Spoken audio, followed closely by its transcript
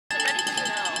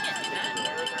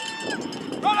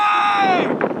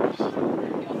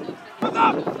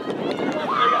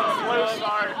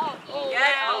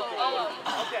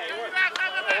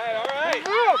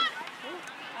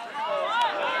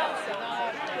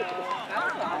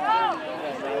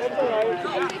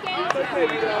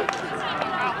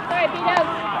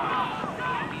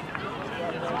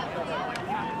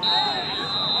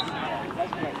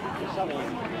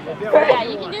Yeah,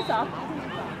 you can do soft.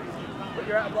 But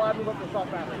you're at, well, I move up to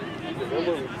soft battery.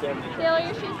 Dale, are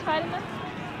your shoes tight enough?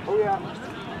 Oh, yeah.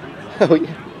 Oh,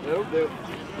 yeah. That'll do.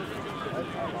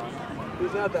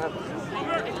 He's not that much.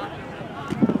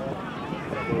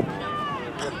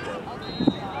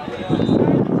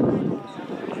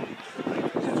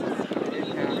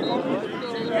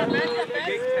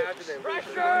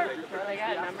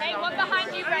 Hey, one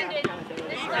behind you, Brendan.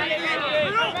 This side right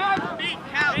here.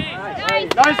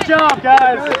 Nice job,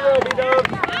 guys. Good job, good job.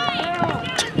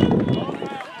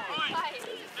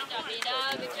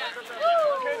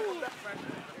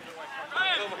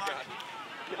 Oh my god.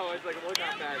 No, it's like, look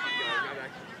how fast he's going. I'm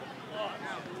actually.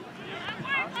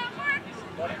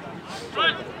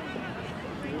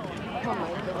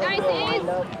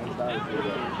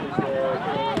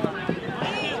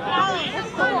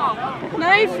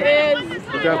 Nice, Iz.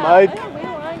 Good job, Mike.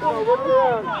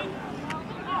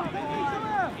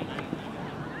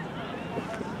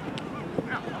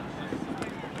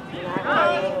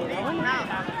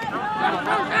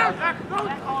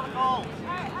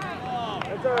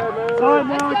 That's all right,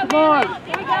 man. Come on.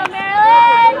 Here we go,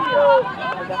 Marilyn.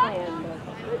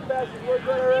 Big fastest work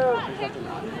around.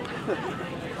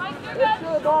 It's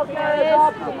good, ball carriers,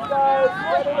 options, guys.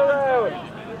 Spread it around.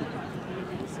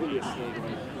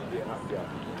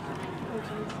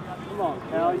 Come on,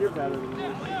 Cal, you're better than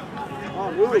this. Oh,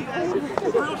 really? Get Liz!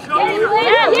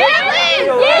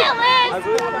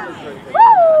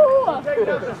 Woo!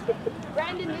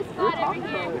 Brandon, this spot every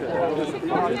game. You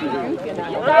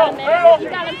got him, man. You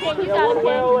got him, Pink. You got him,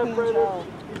 Pink.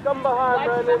 He's coming behind,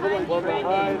 Brandon. One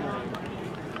behind.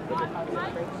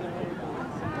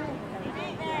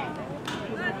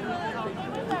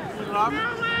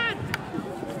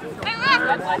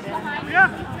 Yeah.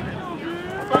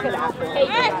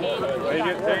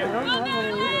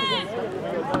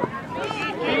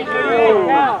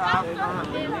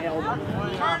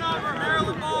 Turnover,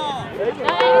 Maryland ball. Thank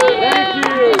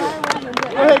you.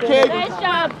 Go ahead, kid. Nice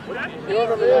job.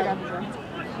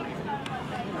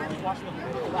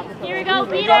 Here we go,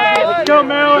 Peter. Let's go,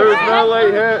 Maryland. There's no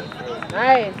late hit.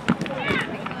 Nice.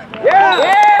 Yeah!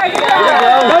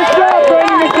 Nice job,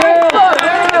 Brendan and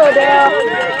Dale.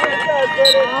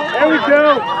 There we go.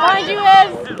 Behind you,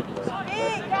 Iz.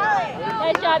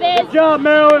 Nice job, Iz. Good job,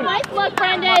 Maryland. Nice look,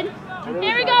 Brendan.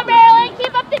 Here we go, Maryland.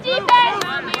 Keep up the defense.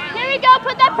 Here we go.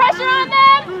 Put that pressure on them.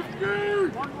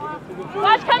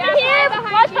 Watch coming here.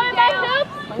 Watch coming back, Hoop.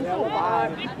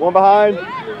 One behind.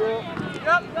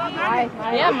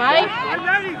 Yeah, Mike.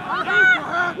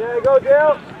 Yeah, go,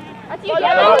 Dale. That's you, Up, Dale.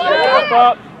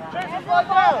 up.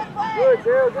 Good,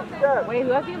 Dale. Good step. Wait,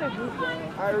 who has the other group? All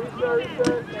right,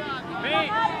 reset. Beat,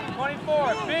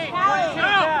 24, beat, 22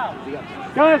 now.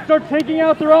 Guys, start taking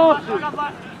out their options. Let's go,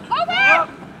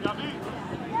 Maryland.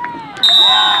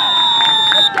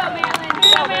 Let's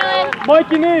go, Maryland.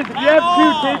 Mike and Iz, if you have to,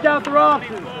 take out their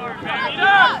options.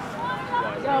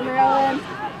 Go, Maryland.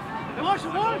 Let's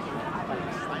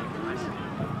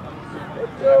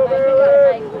go,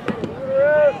 Maryland.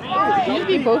 You just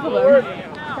beat both of them.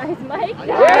 Nice, Mike.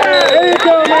 Yeah, there you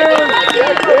go, Maryland.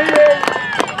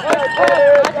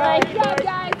 Nice job,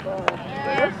 guys.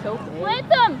 Split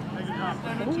them.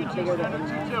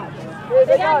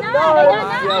 They got nine. nine.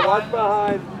 Yeah, watch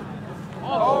behind.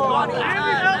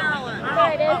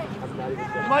 There it is.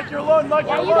 Mike, you're alone. Mike,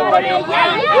 Yeah, you're you alone. got it.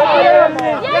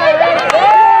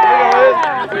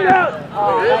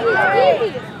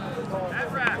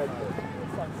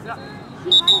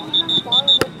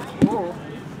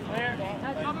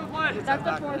 That's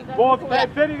the fourth. Well,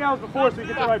 if Benny now was before, so he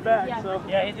gets it right back. So.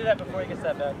 Yeah, he did that before he gets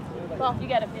that back. Well, you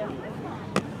get it, yeah.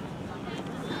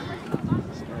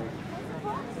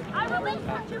 I released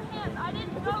with 2 hands. I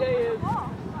didn't know. Okay, Iz.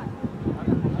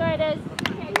 There it is.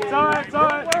 It's all right, it's all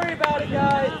right. Don't worry about it,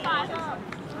 guys.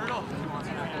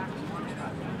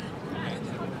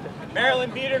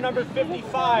 Maryland beater number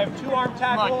 55, 2-arm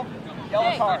tackle,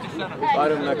 yellow card.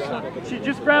 Slide him next time. She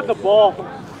just grabbed the ball.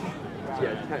 All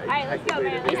right, let's go,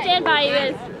 man. We stand by you,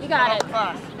 Iz. You got it.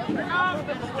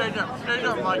 Straight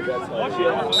up, Mike. Watch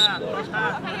it.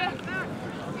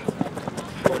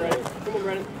 Come on,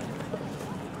 Brennan.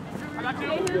 Come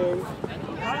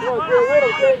on,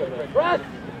 Run!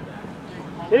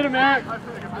 Hit him, Eric.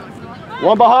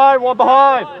 One behind, one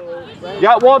behind.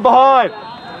 Got one behind.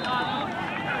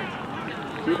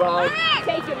 2 behind.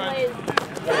 Take it, Liz.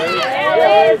 There,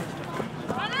 Liz.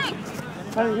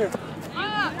 Out of here.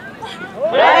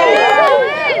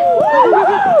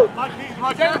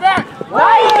 Mike, take it back. We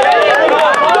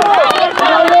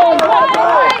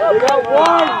got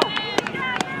one.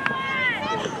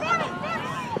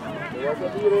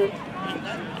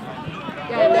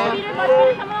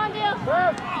 Come on, dude.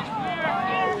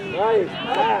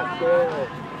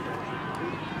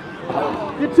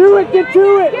 Get to it, get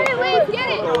to it! Get it, Liz, get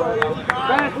it!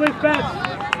 Fast, Liz, fast!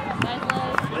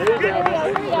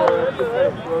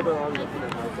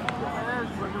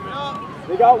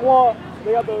 They got one.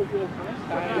 They got those. 5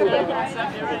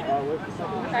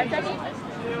 seconds.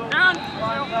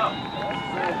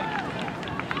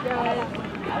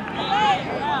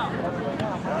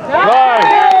 Nice.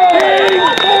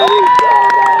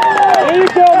 There you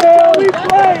go, Mel. We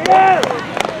play, yes!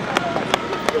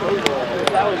 Here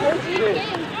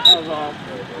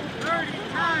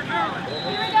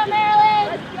we go, Maryland!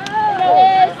 Here it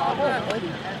is!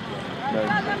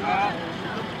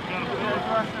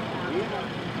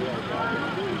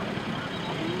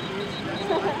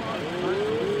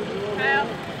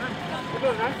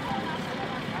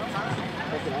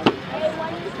 Hey,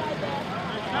 one inside there.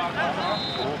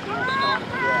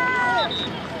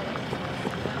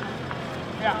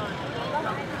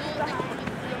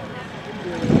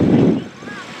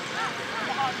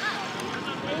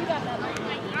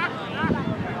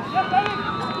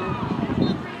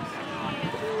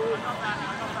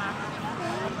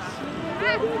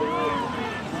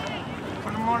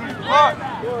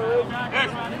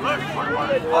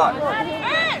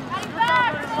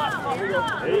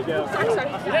 There you go. One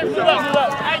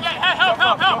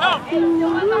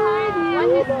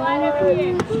just slide over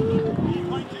here.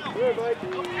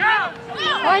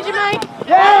 Behind you, Mike.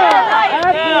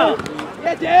 Yeah!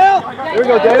 Yeah, Dale! Here we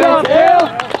go, Dale. Dale!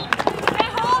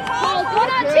 Go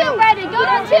down 2, Brandon. Go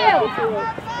down 2.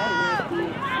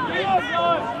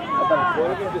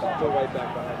 Just go right back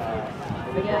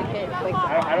behind. Yeah, okay. Like, I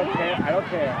don't care. I don't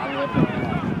care. I'm with you.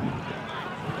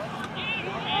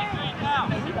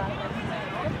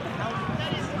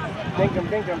 Dink him,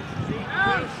 dink him.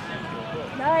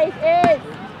 Nice, Iz.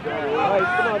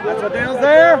 That's what Dale's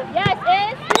there? Yes,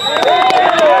 Iz.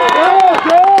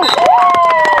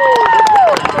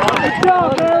 Good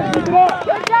job, man. Keep it up.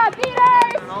 Good job,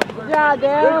 Peters. good job,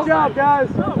 Dale. Good job, guys.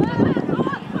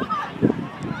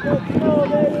 Let's go,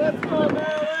 baby. Let's go,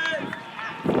 Maryland.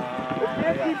 We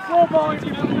can't keep slow balling if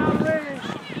you're out of range.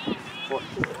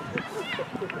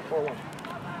 4-1.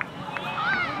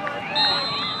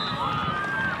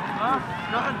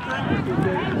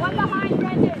 One behind,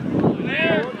 Brendan.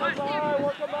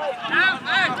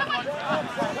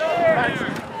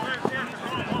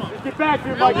 Get back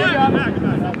here, Mike. Get up.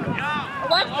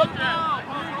 What? Blue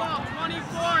ball,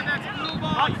 24, that's blue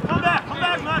ball. Come back, Mike.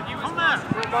 Come back.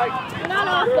 You're not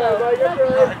off, though. You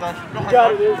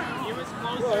got it, dude. He was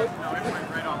close. No, it went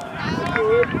right off.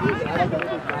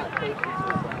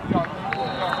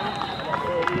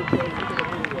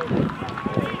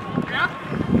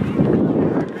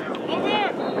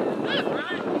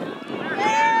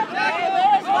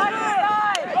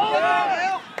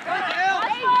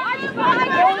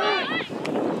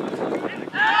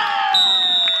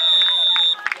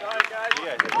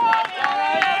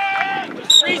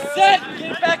 Reset.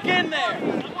 Get back in there.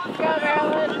 Go,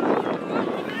 Maryland.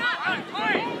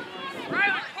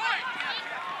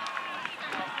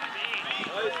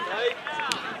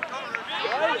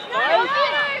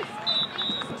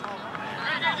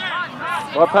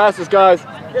 What passes, guys?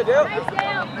 Good deal. Nice,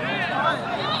 Dale.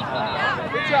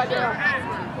 Good shot, Dale.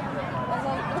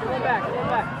 Come back.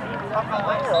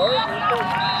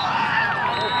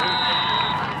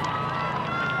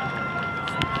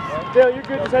 Dale, you're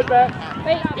good. Just head back.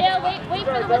 Wait, Dale, wait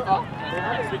for the whistle.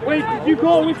 Wait, did you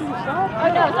go whistle the stop? Oh,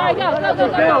 no, sorry, go.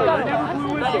 Dale, I never blew a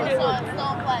whistle.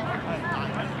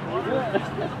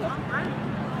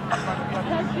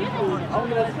 I'm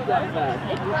gonna step back.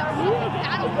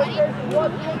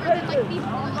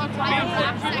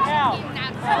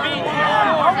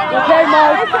 Okay,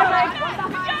 Mike.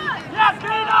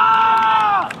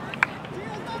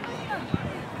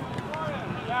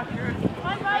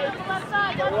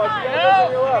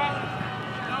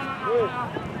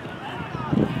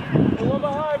 One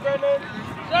behind, Brendan.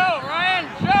 Show, Ryan,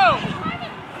 show.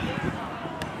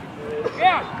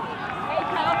 Yeah.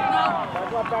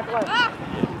 Back left.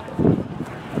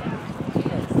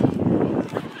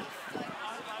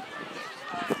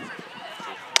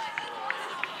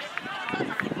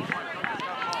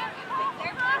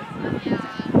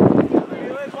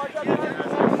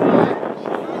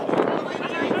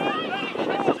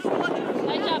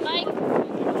 Nice job, Mike.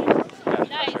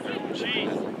 Nice.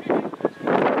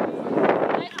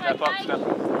 Nice Step work, up, Mike.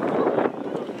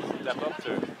 step up,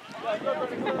 sir.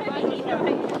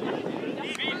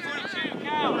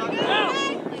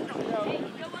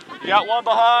 You got one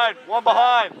behind. One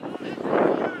behind.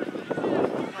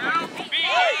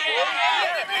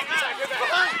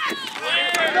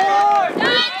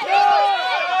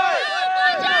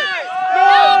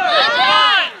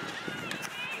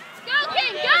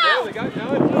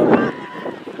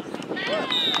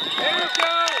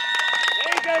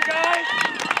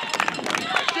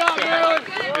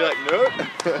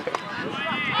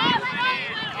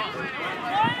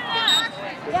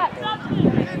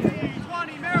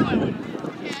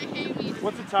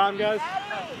 What's the time, guys?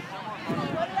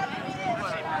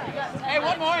 Hey,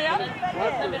 one more, yeah?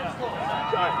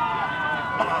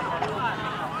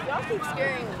 Y'all keep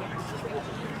scaring me.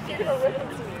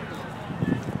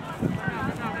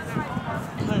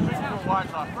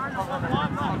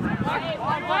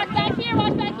 Watch back here,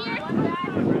 watch back here.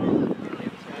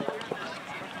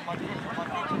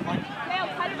 Dale,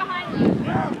 cut it behind you.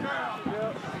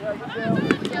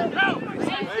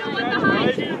 Hey, still look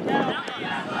behind you.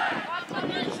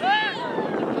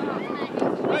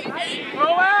 Go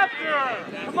after her!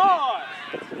 Come on!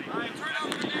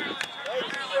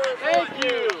 Thank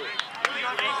you!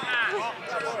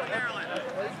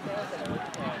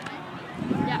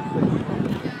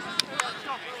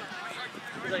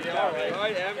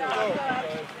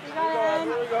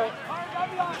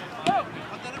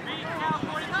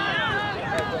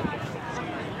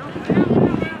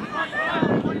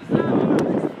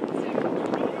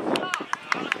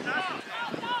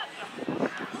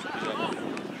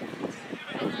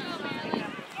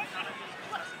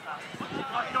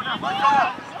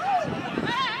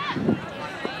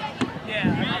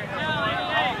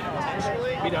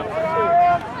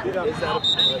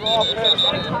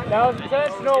 That was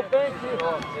intentional, thank you.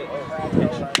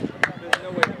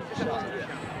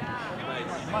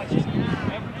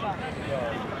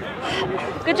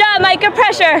 Good job, Mike, good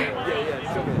pressure.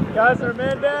 Guys are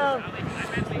man down.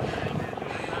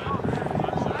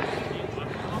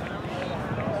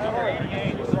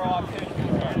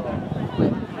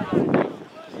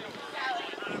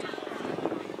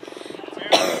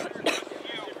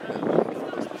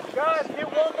 Guys, get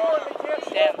one more and they can't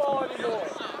snowball anymore.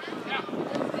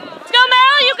 Let's go,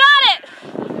 Merrill, you got it.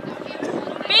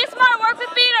 Be smart, work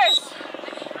with beaters.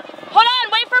 Hold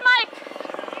on, wait for Mike.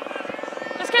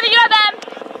 Just kidding, you have them.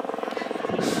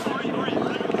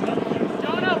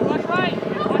 Jonah, watch right.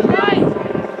 Watch right.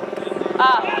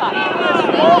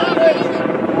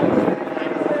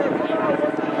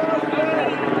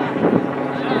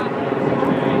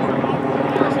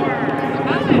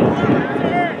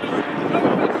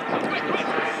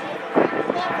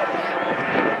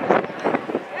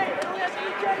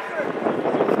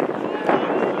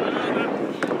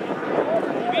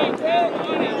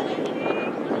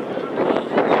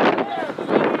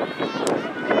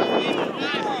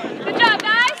 Good job,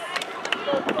 guys.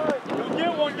 We'll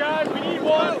get one, guys. We need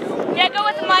one. Yeah, go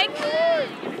with Mike.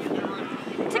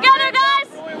 Together, guys.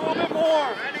 Only a little bit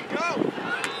more. Ready, go.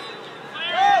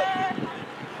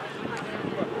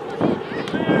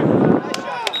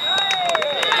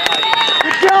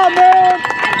 Good job, man.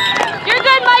 You're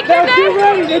good, Mike, Now you're get good.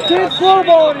 ready. They can't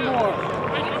snowball anymore.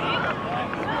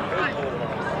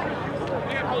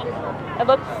 It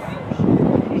looks...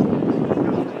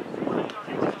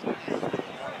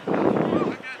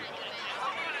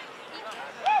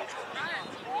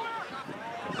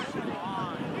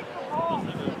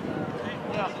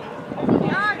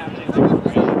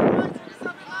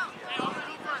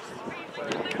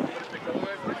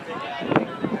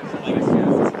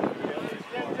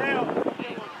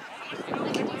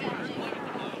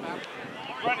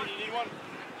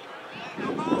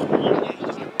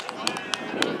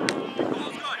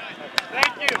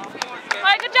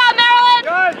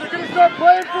 Guys, they're going to start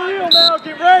playing for real now.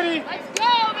 Get ready. Let's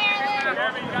go,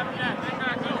 Maryland!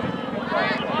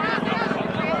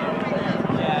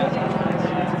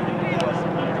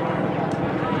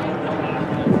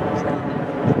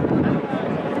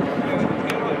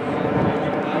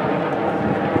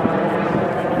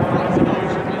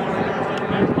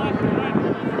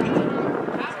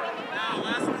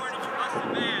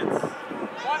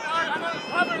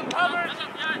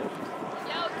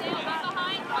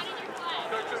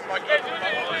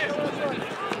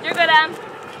 You're good, Em.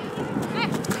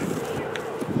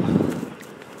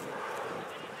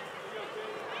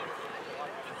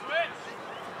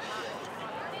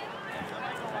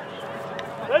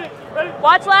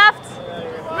 Watch left. Sit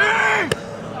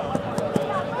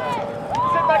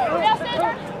back and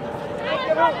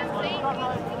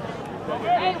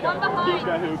Hey, one behind.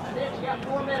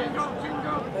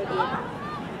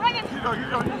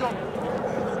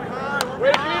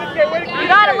 You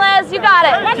got it, Liz. You got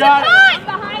it. What's the time?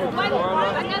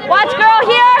 Watch girl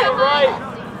here.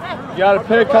 You got a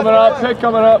pick coming up, pick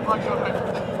coming up.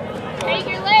 Take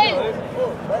your Liz.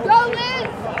 Go, Liz.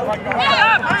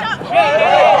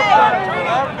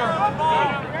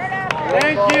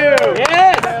 Thank you.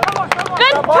 Yes.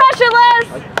 Good pressure, Liz.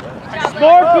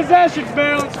 Smart possessions,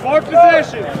 Maryland. Smart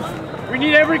possessions. We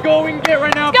need every goal we can get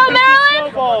right now. Go, because they're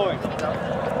Maryland. snowballing.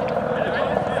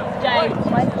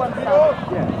 Mike wants that.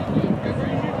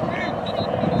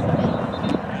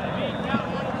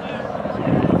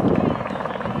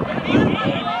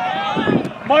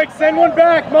 Mike, send one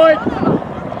back, Mike.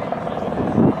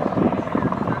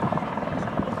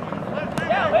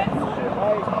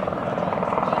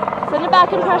 Send it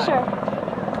back in pressure.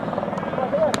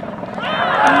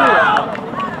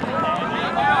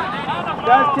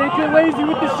 Guys, take it lazy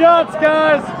with the shots,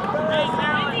 guys.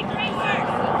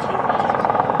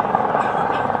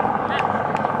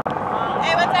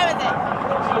 Hey, what time is it?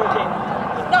 14.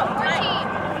 No, 14.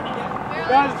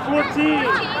 Guys, it's 14.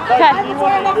 Okay. You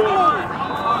want to do it?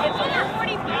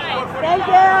 Thank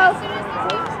you.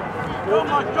 Oh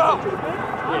my God.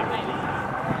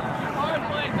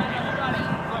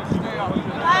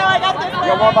 I got this one.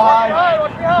 Got one behind. Hey,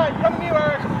 what's behind? Come to me,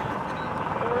 Eric.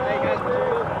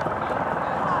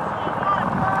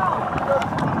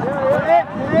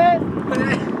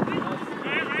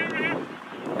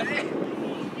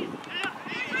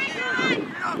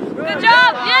 Good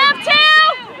job. You have two.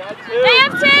 They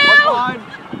have two.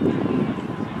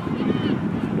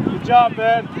 Good job,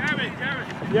 Ben.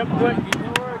 Yep, quick.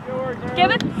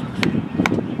 Give it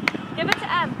to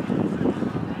M.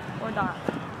 Or not.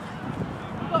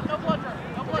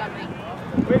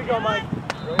 Way to go, Mike.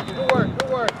 Good work, good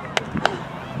work.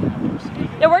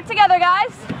 Yeah, work together,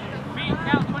 guys.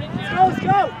 Let's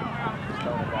go.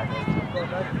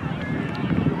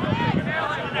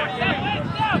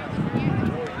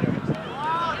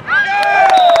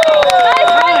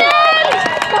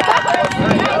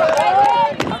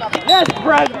 Yes,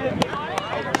 Brendan.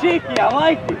 Cheeky, I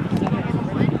like it.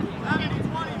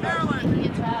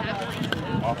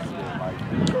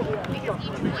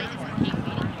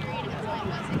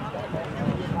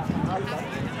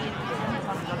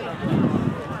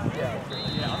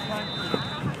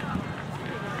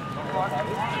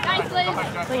 Nice, Liz.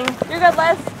 You're good,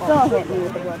 Liz. Don't hit me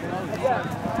with the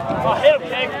Oh, weapon. hit him,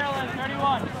 King.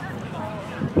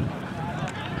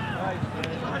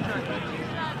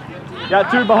 Got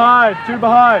two behind. Two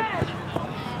behind.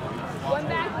 One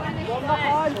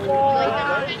behind, Paul.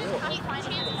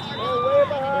 Way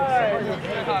behind.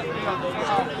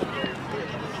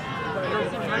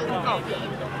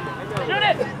 Shoot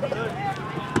it!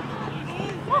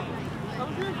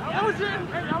 That was it!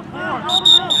 That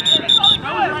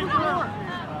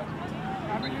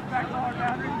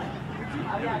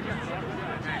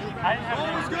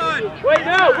was good! Wait,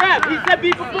 no, ref. He said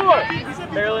beat before.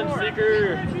 Maryland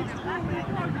seeker.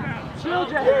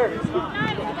 Children. Do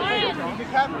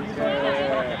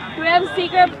we have a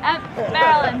secret at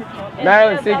Maryland?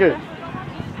 Maryland Seeker.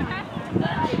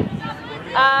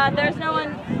 There's no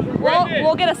one.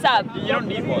 We'll get a sub. You don't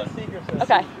need one.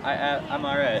 Okay. I'm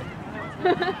alright.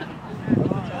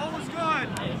 That was good.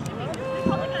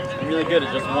 I'm really good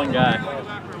at just one guy.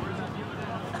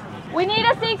 We need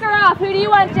a seeker off. Who do you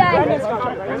want, Jay? Okay.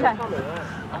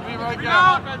 Right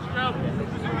down.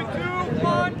 2,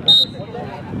 1.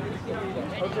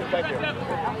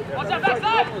 What's that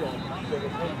backside?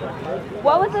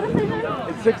 What was the decision?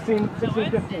 It's 16,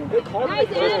 15. Nice,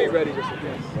 Ed. Ready just in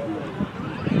case.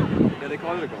 Yeah, they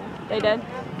called it a goal. They did.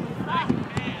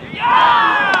 Oh,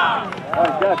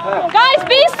 he's got a pass. Guys,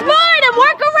 be smart and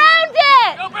work around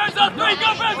it. Go Bears on 3!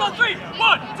 Go Bears on 3!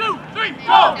 1, 2, 3!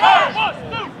 Go Bears! 1, 2,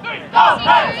 3! Go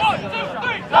Bears! 1, 2,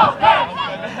 3! Go Bears!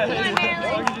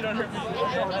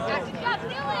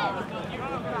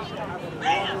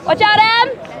 Watch out, Em.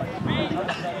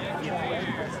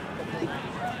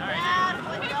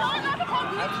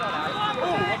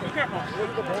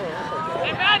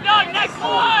 Hey, bad dog, next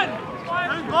one!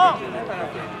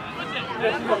 You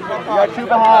got two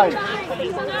behind. Yeah,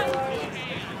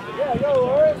 go,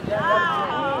 Lauren.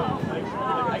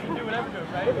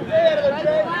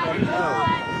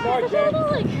 Sorry, James.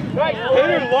 Right, hit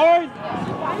her, Lauren.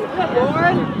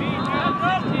 Lauren.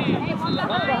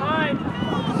 One behind.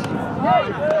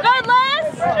 Good, Liz.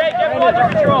 Jake, get under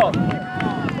control.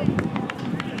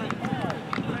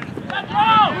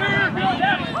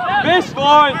 Fish,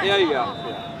 Lauren. There you go.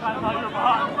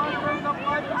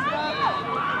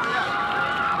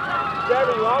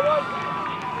 Jeremy, you want one?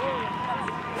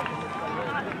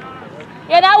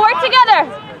 Yeah, now work together.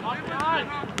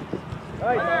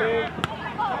 Nice, King.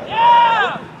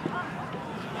 Yeah!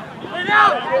 Wait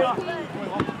out!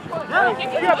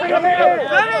 Yeah, bring him in.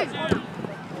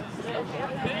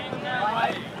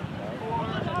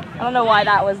 I don't know why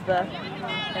that was the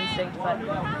instinct, but.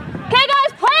 Okay,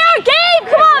 guys, play our game.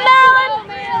 Come on,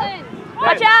 Maryland.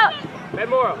 Watch out. Ben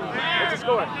Morrow, what's the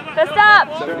score? Fist up.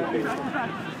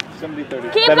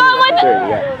 70-30. Keep going with it.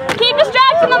 Yeah. Keep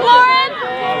distracting them, Lauren.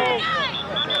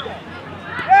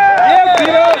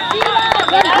 Yeah, Peter!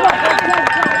 Go,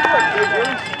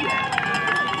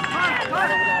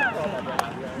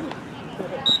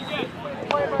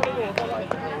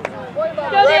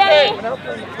 Danny.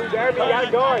 Jeremy, you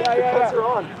gotta guard. Yeah.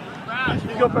 On.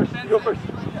 You go first. You go first.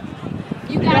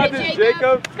 You got it,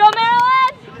 Jacob. Let's go,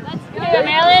 Maryland. Let's go,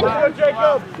 Maryland. Let's go,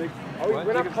 Jacob.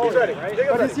 We're not cold ready, right?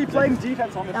 But is he playing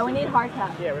defense on this? No, we need hard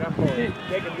cap. Yeah, we're not cold.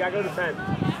 Jacob, you gotta go defend.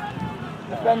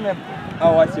 Defend them.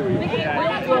 Oh, I see what you mean.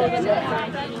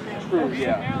 True,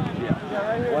 yeah.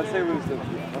 Once they lose them,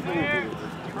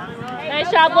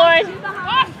 Nice job, Lauren.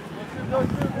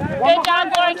 Good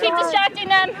job, Lauren. Keep distracting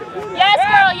them. Yes,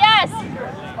 girl, yes.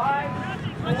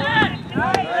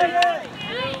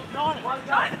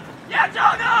 Yeah,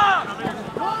 Jonah!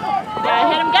 Yeah,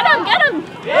 hit him, get him, get him.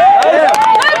 Yeah.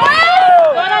 Good win.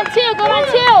 Going on two, going on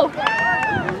two.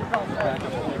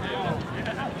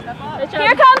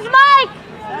 Here comes Mike.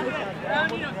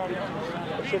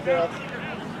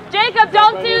 Jacob,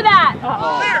 don't do that.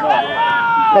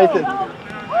 Nathan.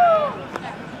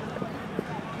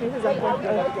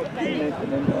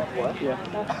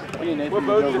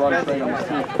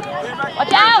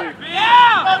 Watch out.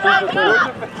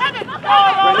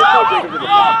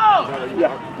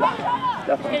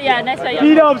 Yeah, nice play.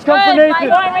 D-Dubs, come for Nathan.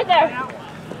 Going right there.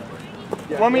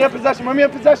 1 minute possession, 1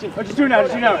 minute possession. Oh, just do it now,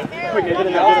 just do it now. Quick, Nathan, get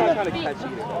in there.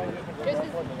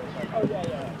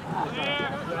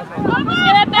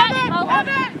 Get it back. Oh.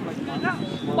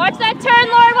 Watch that turn,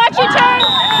 Lauren. Watch you turn.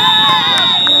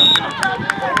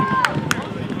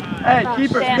 Hey,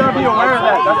 keepers, you gotta be aware of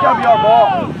that. That's gotta be our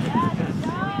ball.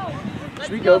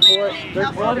 Should we go for it?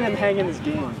 We're letting them hang in this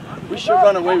game. We should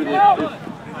run away with it.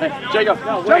 Hey, Jacob.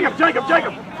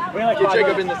 Jacob. We like get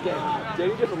Jacob in this game.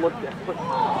 Jacob gets a look there.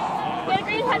 Get a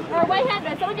green head or white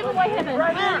headband. Someone give him a white headband.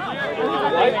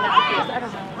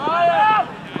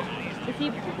 Is he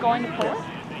going to pull?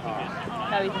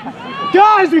 No, he's not.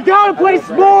 Guys, we gotta play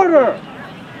smarter.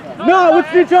 No, let's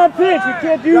switch on pitch. We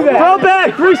can't do that. Come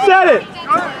back, reset it.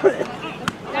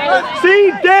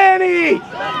 See, Danny.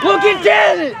 Look at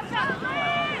Danny.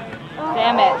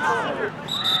 Damn it.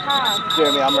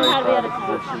 Jeremy, I'm ready.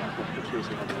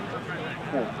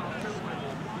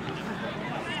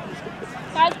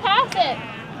 Guys, pass it.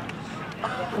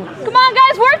 Come on,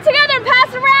 guys, work together and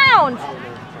pass around.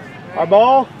 Our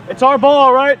ball? It's our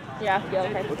ball, right? Yeah,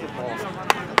 okay.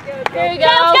 There you go.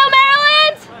 Let's go,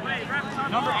 Maryland!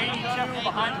 Number 82,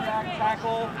 behind the back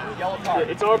tackle, yellow card.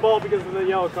 It's our ball because of the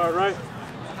yellow card, right?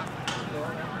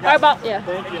 Our ball, yeah.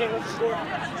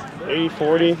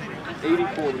 80-40.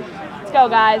 80-40. Let's go,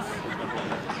 guys.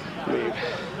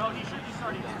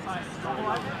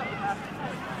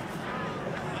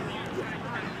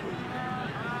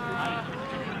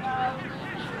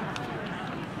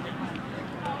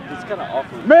 It's kind of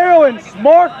awkward. Maryland,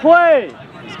 smart play.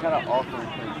 It's kind of awkward.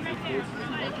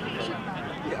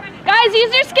 Guys,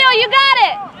 use your skill. You got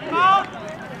it.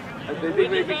 They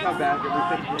think we can come back and we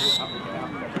think we're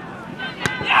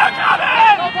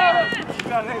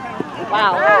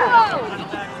Wow.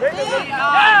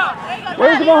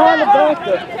 Where's the behind the back?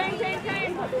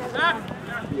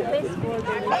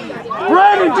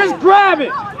 Brendan, just grab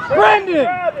it. Brendan,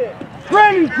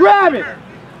 grab it.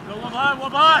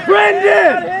 One behind.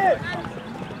 Brendan.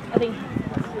 I think.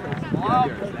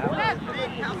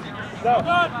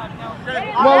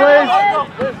 Come on, Liz. Go,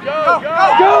 Liz, go.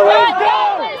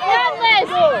 Liz.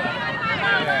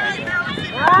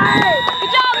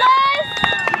 Good job, Liz.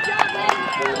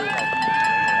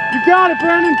 You got it,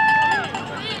 Brendan.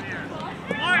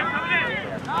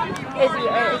 I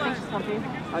think she's comfy.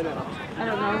 I don't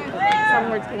know. Some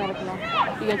words came out of her mouth.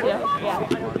 You good too?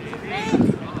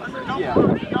 Yeah.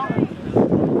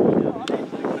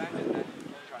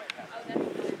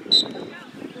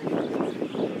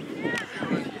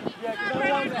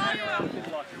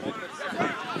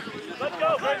 Let's go,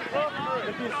 Brendan.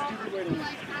 That'd be a stupid way to use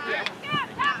it.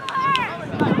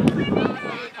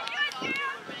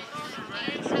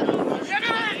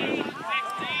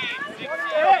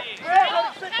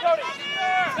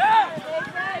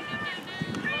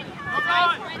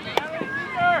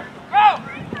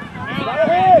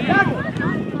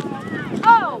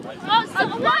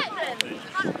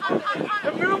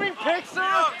 The moving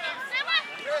picture.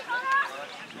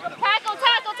 Tackle.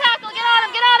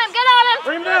 Get on him.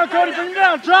 Bring him down, Cody. Bring him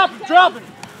down. Drop him.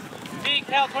 Pete,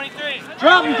 Cal 23.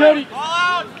 Drop him, Cody. Ball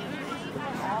out.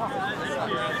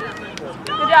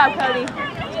 Good job, Cody.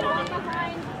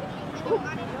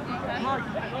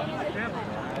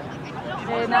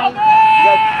 Hey, nice. You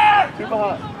got two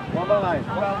behind. One behind.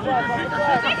 One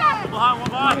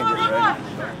behind.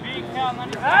 Pete, Cal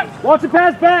 95. Watch the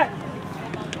pass back.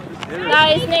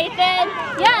 Nice, Nathan.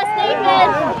 Yes, Nathan.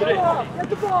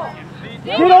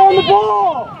 Get on the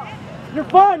ball! You're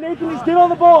fine, Nathan. Just get on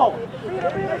the ball.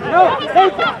 No,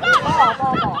 Nathan.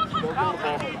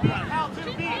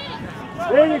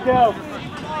 There you go.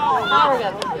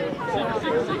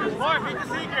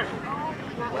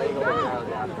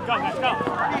 Go, let's go.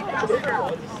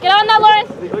 Get on that, Lauren.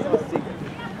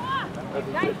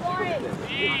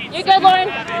 You're good, Lauren.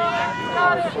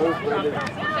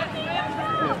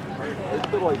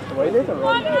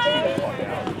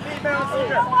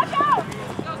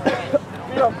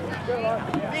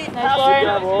 Nice, Lauren.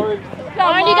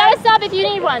 Lauren, you gotta stop if you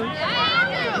need one.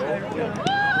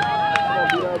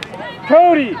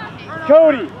 Cody.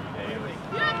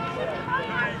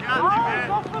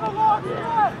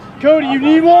 Cody, you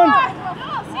need one?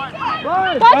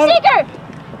 Watch Seeker.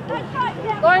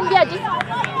 Lauren, yeah, just.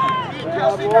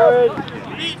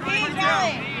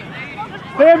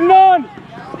 They have none.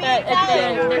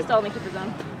 They're still in the keeper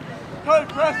zone. Run,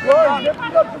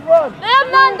 get up to run. They have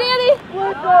none, Danny.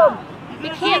 We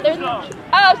can't. There's no.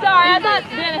 Oh, sorry. I thought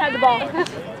Danny had the ball.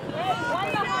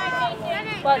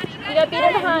 But you got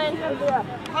Peter behind.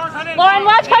 Lauren,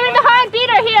 watch coming behind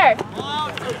Peter here.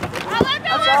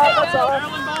 That's all.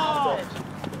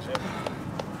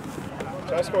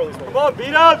 Try to score this one. Come on,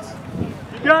 beat-ups.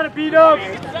 You got it, beat-ups.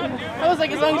 I was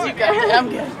like, as long as you got it, I'm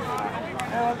good.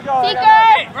 Let's go. Seeker.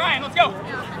 Hey, Ryan, let's go.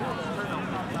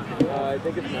 I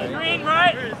think it's nice. Green,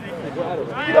 right?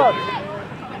 Beat-ups.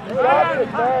 You got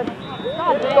it, man.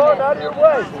 Get it going out of your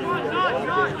way.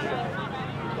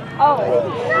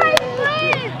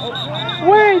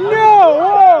 Wait, no!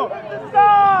 Whoa!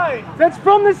 That's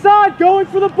from the side, going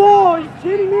for the ball. Are you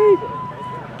kidding me?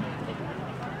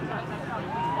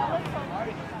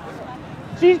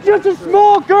 She's just a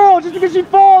small girl. Just because she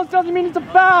falls doesn't mean it's a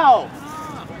foul.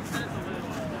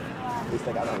 At least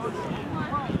I got on this.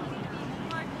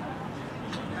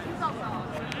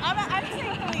 I'm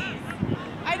saying please.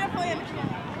 I definitely understand.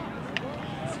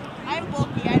 I'm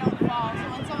bulky, I don't fall. So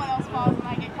when someone else falls and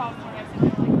I get called for it, I say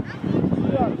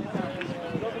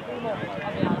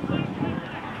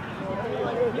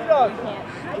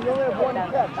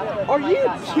Are you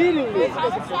kidding me?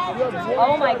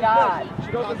 Oh my God.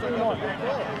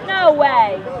 No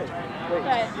way.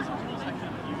 Okay.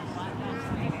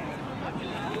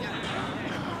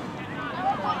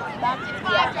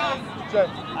 I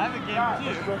have a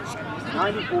game too.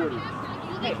 90-40.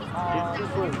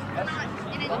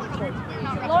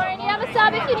 Lauren, you have a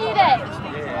sub if you need it.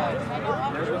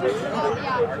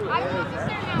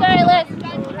 Sorry, Liz.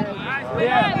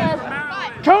 Sorry, Liz.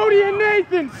 Cody and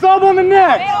Nathan, sub on the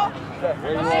next.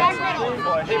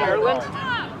 Hey, Maryland.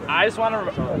 I just want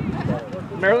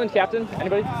to. Maryland captain,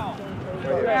 anybody?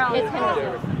 It's him.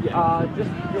 Just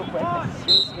real quick, as soon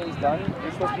as game's done,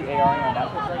 you're supposed to be ARing on that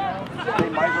pitch right now. They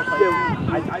might replace you.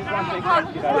 I just want to take time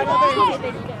to get out of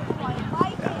it.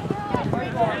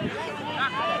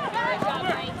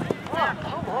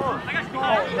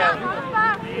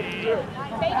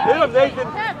 Hit him, Nathan.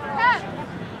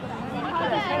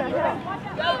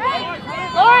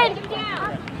 Lauren! You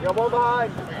got one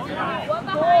behind. One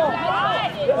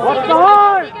behind. What's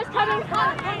behind? Seeker's coming.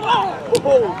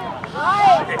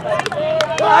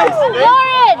 Nice.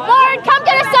 Lauren, come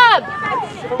get a sub.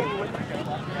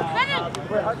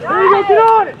 There you go, get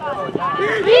on it.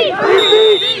 Beat.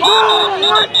 Oh,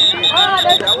 what?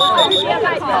 There's a call. She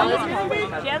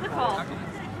has a call.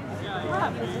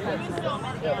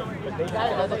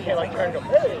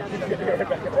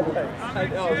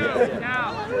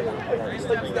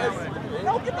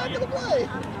 No, get back in the play.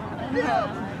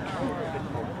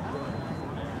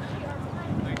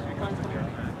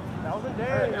 That wasn't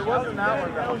there. It wasn't that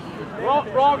one, though.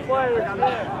 Wrong player.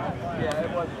 Yeah,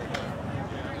 it wasn't.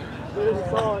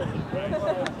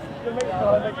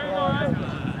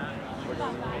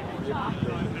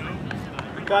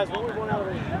 Guys, what was one out of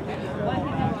it?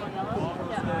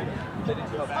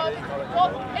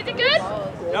 Is it good?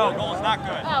 No, goal's not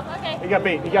good. Oh, okay. He got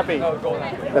beat.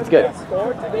 That's good.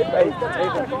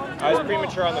 I was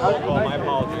premature on the goal call. My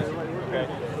apologies. Okay.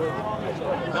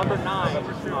 Number 9.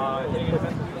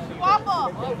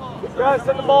 Wobble! Guys,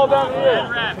 send the ball down here.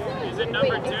 Ref, is it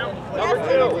number 2? Number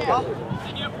 2.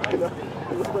 I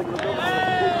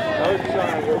have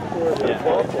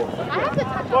to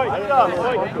touch Wait, get up. Wait,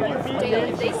 can you beat Jalen,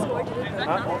 if they scored, do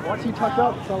it. Once you tuck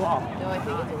up, so off. No, I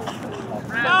think it's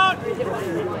Down.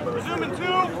 Resuming 2,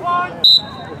 1.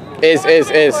 Is. Here we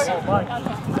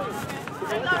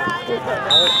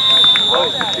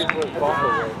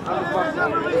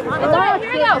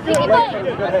go. Keep playing.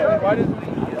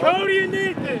 Cody and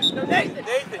Nathan.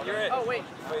 Nathan, you're it. Oh, wait.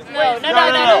 No.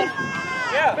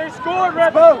 Yeah. They scored,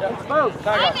 Red Bull.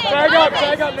 Tag up,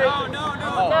 Nathan. No.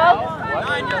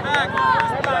 Behind your back.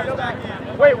 Go back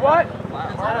in. Wait, what?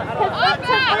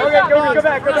 Okay, go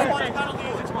back. Penalty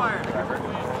is expired.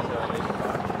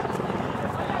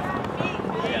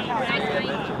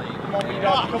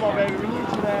 Come on, baby. We need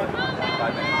you, man.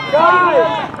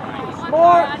 Guys!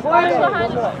 More play!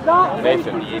 Stop!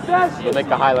 Nathan, you'll make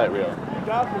the highlight reel.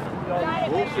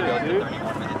 Bullshit, dude.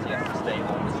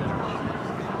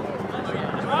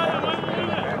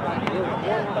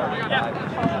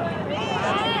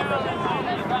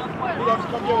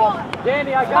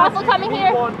 Danny, I got Waffle coming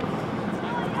here.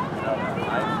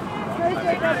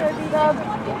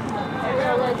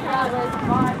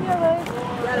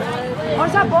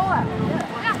 Where's that ball at?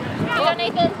 Here you go,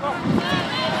 Nathan.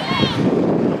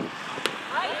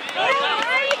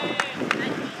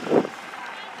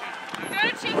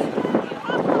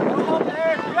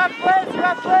 You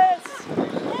have plays!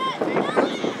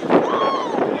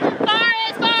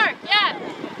 Far, yeah.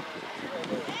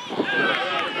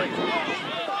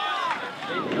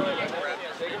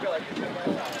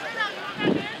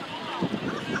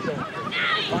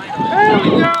 There we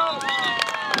go!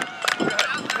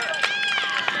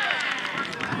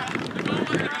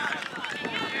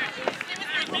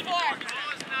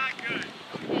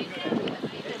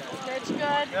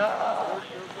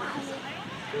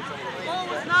 Ball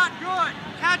was not good.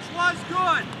 Catch was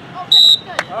good.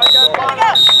 All right,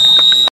 guys,